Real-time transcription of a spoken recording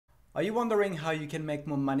Are you wondering how you can make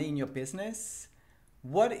more money in your business?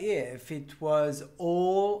 What if it was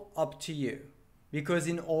all up to you? Because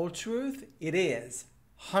in all truth, it is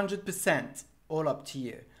 100% all up to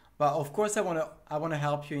you. But of course, I want to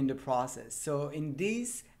help you in the process. So in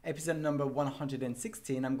this episode number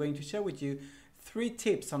 116, I'm going to share with you 3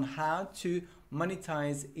 tips on how to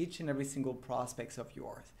monetize each and every single prospects of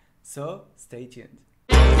yours. So stay tuned.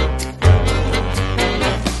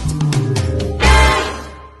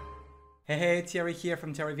 Hey, Thierry here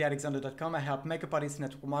from thierryalexander.com. I help makeup artists,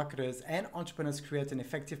 network marketers, and entrepreneurs create an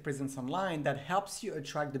effective presence online that helps you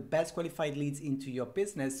attract the best qualified leads into your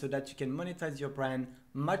business so that you can monetize your brand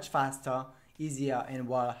much faster, easier, and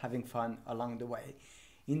while having fun along the way.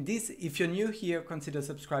 If you're new here, consider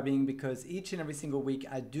subscribing because each and every single week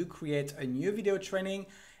I do create a new video training,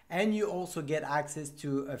 and you also get access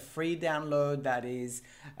to a free download that is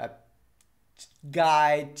a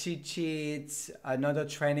guide, cheat sheets, another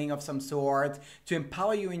training of some sort to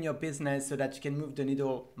empower you in your business so that you can move the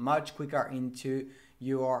needle much quicker into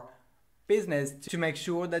your business to make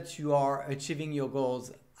sure that you are achieving your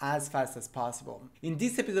goals as fast as possible. In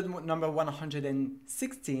this episode number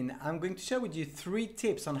 116, I'm going to share with you 3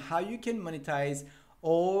 tips on how you can monetize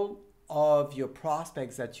all of your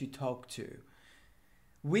prospects that you talk to.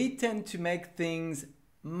 We tend to make things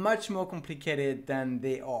much more complicated than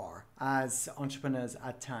they are as entrepreneurs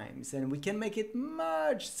at times, and we can make it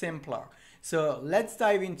much simpler. So let's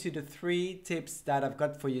dive into the 3 tips that I've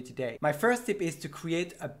got for you today. My first tip is to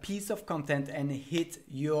create a piece of content and hit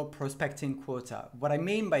your prospecting quota. What I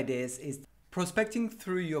mean by this is prospecting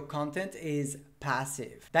through your content is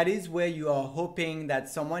passive. That is where you are hoping that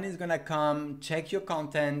someone is gonna come, check your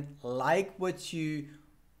content, like what you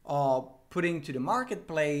are putting to the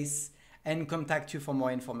marketplace, and contact you for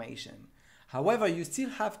more information. However, you still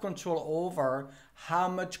have control over how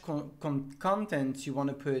much content you want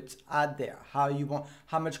to put out there, how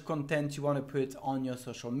much content you want to put on your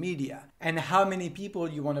social media, and how many people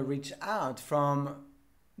you want to reach out from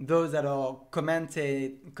those that are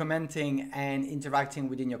commenting and interacting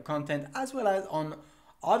within your content, as well as on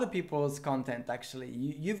other people's content. Actually,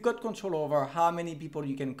 you've got control over how many people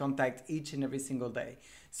you can contact each and every single day.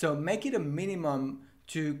 So make it a minimum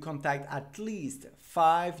to contact at least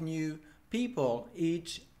 5 new people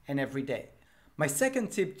each and every day. My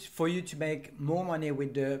second tip for you to make more money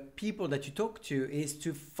with the people that you talk to is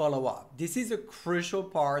to follow up. This is a crucial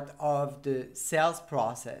part of the sales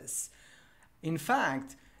process. In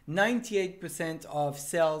fact, 98% of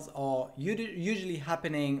sales are usually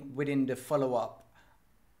happening within the follow-up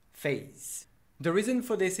phase. The reason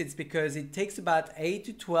for this is because it takes about 8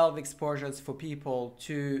 to 12 exposures for people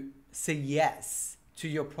to say yes to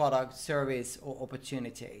your product, service, or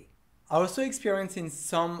opportunity. I also experience in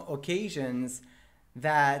some occasions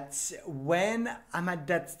that when I'm at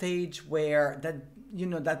that stage where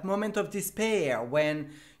that moment of despair, when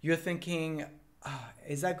you're thinking,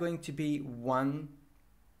 is that going to be one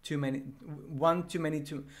too many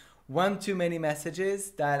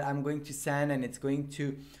messages that I'm going to send, and it's going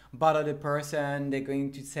to bother the person, they're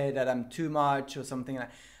going to say that I'm too much or something like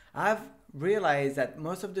that. I've realized that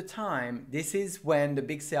most of the time, this is when the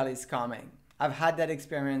big sale is coming. I've had that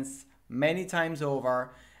experience many times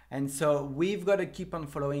over. And so we've got to keep on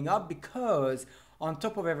following up because on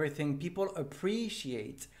top of everything, people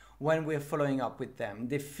appreciate when we're following up with them.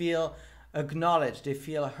 They feel acknowledged, they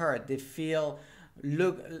feel heard, they feel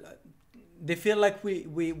like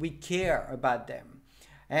we care about them.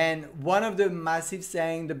 And one of the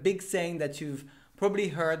big saying that you've probably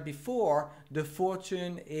heard before, the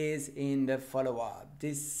fortune is in the follow-up.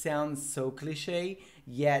 This sounds so cliche,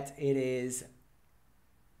 yet it is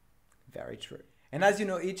very true. And as you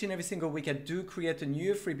know, each and every single week I do create a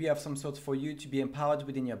new freebie of some sort for you to be empowered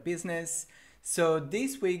within your business. So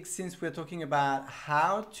this week, since we're talking about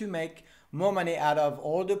how to make more money out of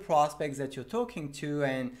all the prospects that you're talking to,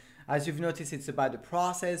 and as you've noticed, it's about the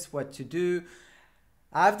process, what to do,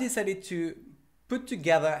 I've decided to put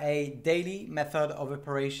together a daily method of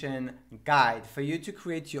operation guide for you to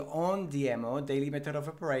create your own DMO, daily method of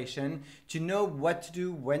operation, to know what to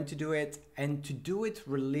do, when to do it, and to do it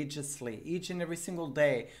religiously each and every single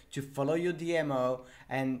day, to follow your DMO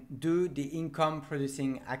and do the income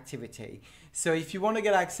producing activity. So if you want to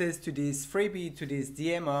get access to this freebie, to this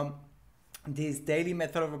DMO, this daily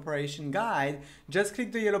method of operation guide, just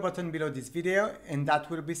click the yellow button below this video and that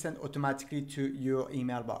will be sent automatically to your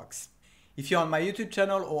email box. If you're on my YouTube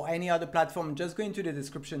channel or any other platform, just go into the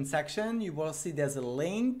description section. You will see there's a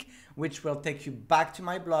link which will take you back to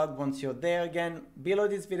my blog. Once you're there, again, below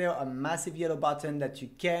this video, a massive yellow button that you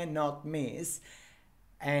cannot miss.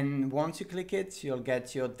 And once you click it, you'll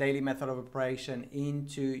get your daily method of operation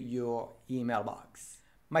into your email box.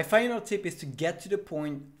 My final tip is to get to the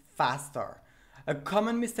point faster. A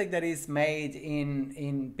common mistake that is made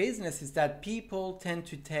in business is that people tend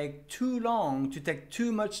to take too long, to take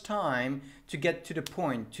too much time to get to the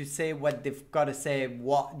point, to say what they've got to say,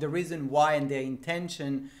 what the reason why and their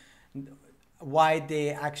intention, why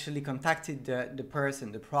they actually contacted the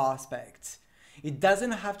person, the prospect. It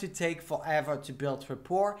doesn't have to take forever to build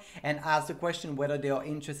rapport and ask the question whether they are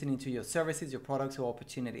interested into your services, your products, or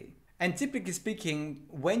opportunity. And typically speaking,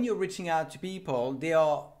 when you're reaching out to people, there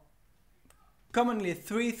are commonly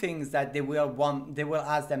three things that they will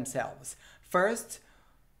ask themselves. First,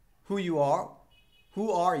 who you are, who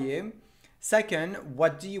are you? Second,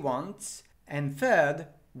 what do you want? And third,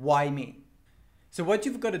 why me? So what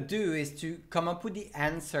you've got to do is to come up with the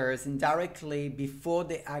answers indirectly before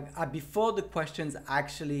the questions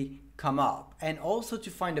actually come up, and also to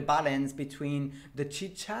find a balance between the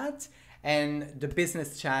chit chat and the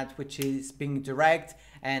business chat, which is being direct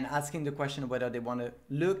and asking the question whether they want to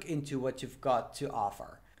look into what you've got to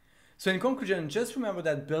offer. So in conclusion, just remember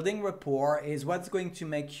that building rapport is what's going to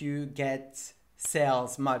make you get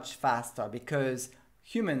sales much faster, because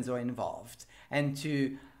humans are involved. And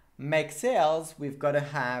to make sales, we've got to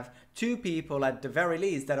have two people at the very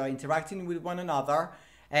least that are interacting with one another,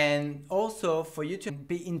 and also for you to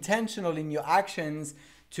be intentional in your actions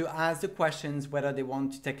to ask the questions whether they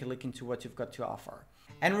want to take a look into what you've got to offer.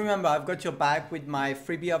 And remember, I've got your back with my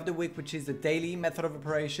freebie of the week, which is the daily method of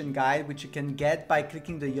operation guide, which you can get by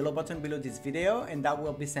clicking the yellow button below this video, and that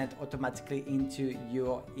will be sent automatically into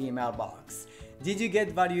your email box. Did you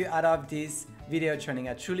get value out of this video training?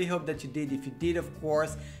 I truly hope that you did. If you did, of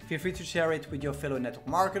course, feel free to share it with your fellow network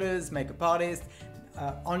marketers, makeup artists,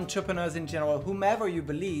 entrepreneurs in general, whomever you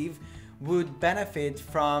believe would benefit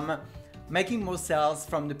from making more sales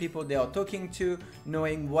from the people they are talking to,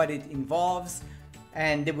 knowing what it involves,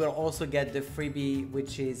 and they will also get the freebie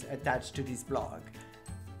which is attached to this blog.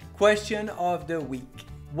 Question of the week.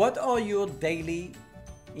 What are your daily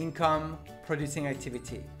income producing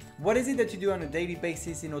activity? What is it that you do on a daily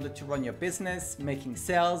basis in order to run your business, making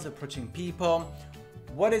sales, approaching people?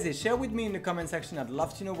 What is it? Share with me in the comment section. I'd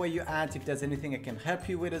love to know where you're at, if there's anything I can help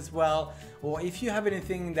you with as well, or if you have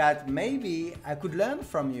anything that maybe I could learn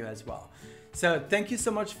from you as well. So thank you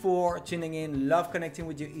so much for tuning in. Love connecting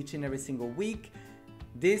with you each and every single week.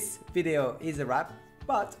 This video is a wrap,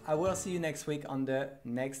 but I will see you next week on the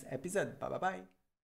next episode. Bye bye bye.